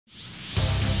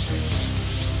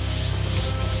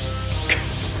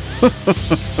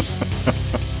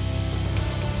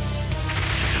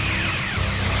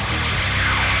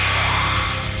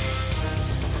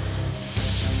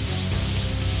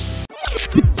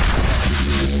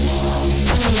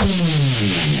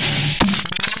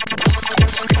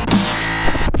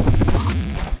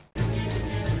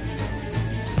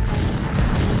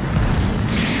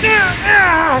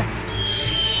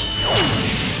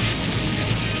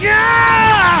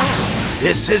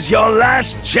This is your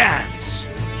last chance.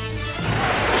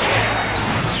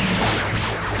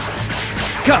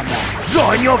 Come on,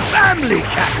 join your family,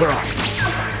 Kakarot.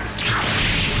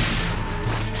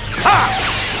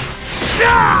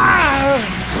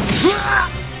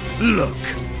 Look,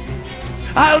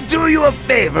 I'll do you a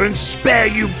favor and spare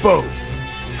you both.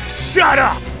 Shut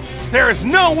up! There is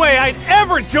no way I'd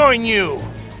ever join you!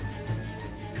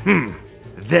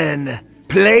 Then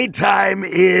playtime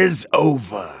is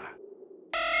over.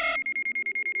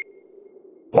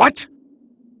 What?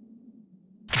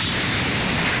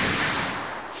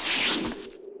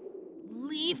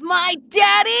 Leave my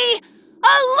daddy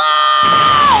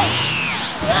alone!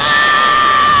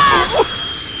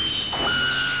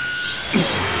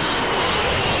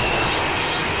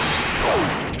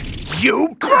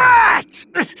 You brat!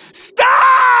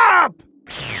 Stop!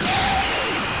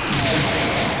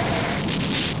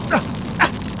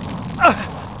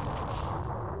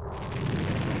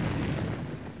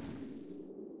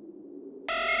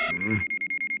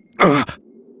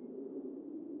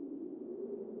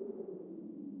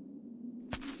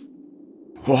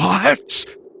 What?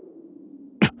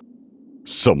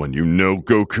 Someone you know,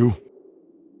 Goku?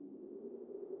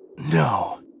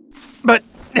 No. But...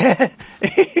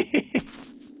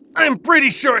 I'm pretty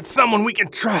sure it's someone we can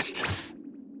trust.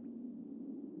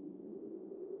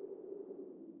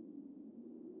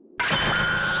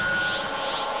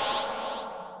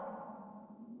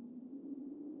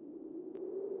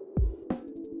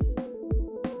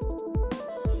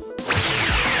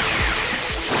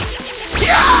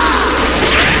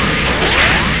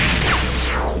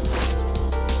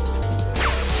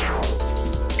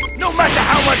 No matter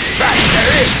how much trash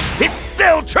there is, it's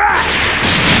still trash!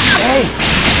 Hey,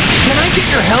 can I get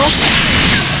your help?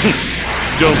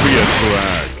 Don't be a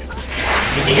drag.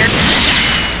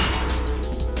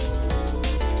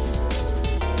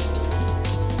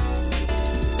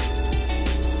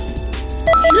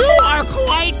 You are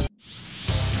quite...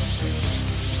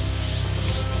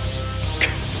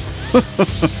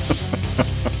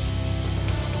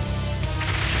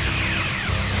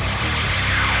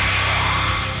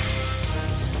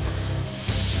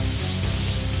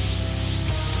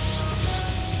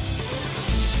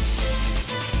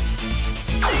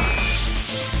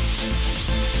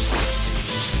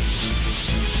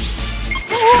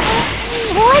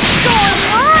 What's going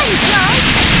on, Trunks?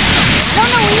 Don't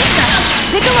know either.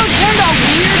 Piccolo turned all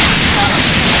weird and stuff.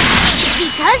 It's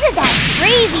because of that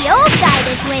crazy old guy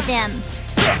that's with him.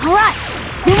 Alright,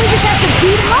 then we just have to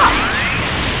beat him up.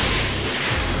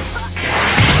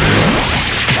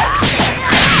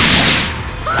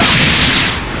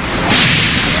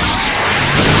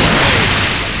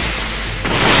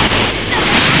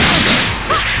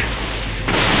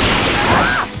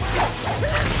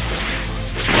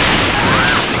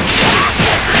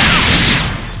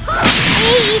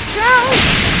 Hey, Trunks!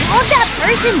 Won't that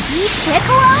person beat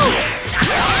Piccolo?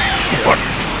 What?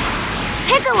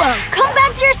 Piccolo, come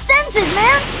back to your senses,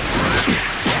 man!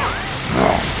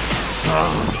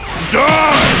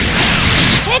 Die!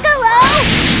 Piccolo!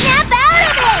 Snap out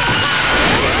of it!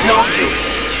 It's no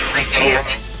use. I can't.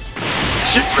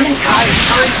 Supreme Kai's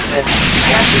strengths and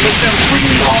I have to make them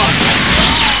really hard.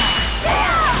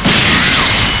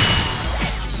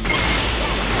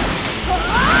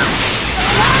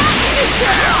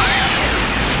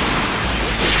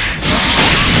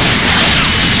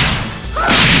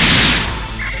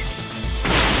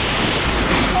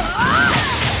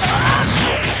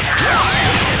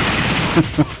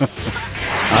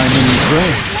 I'm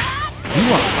impressed. You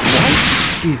are quite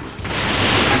skilled.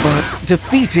 But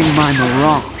defeating my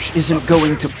Mirage isn't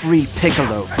going to free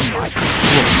Piccolo from my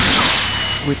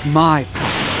control. With my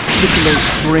power, Piccolo's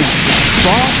strength is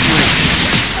far greater.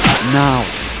 Now,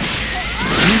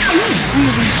 do you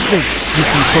really think you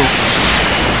can cope?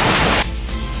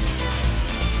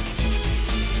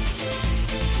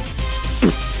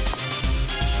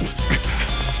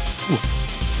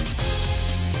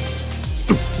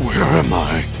 Where am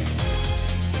I?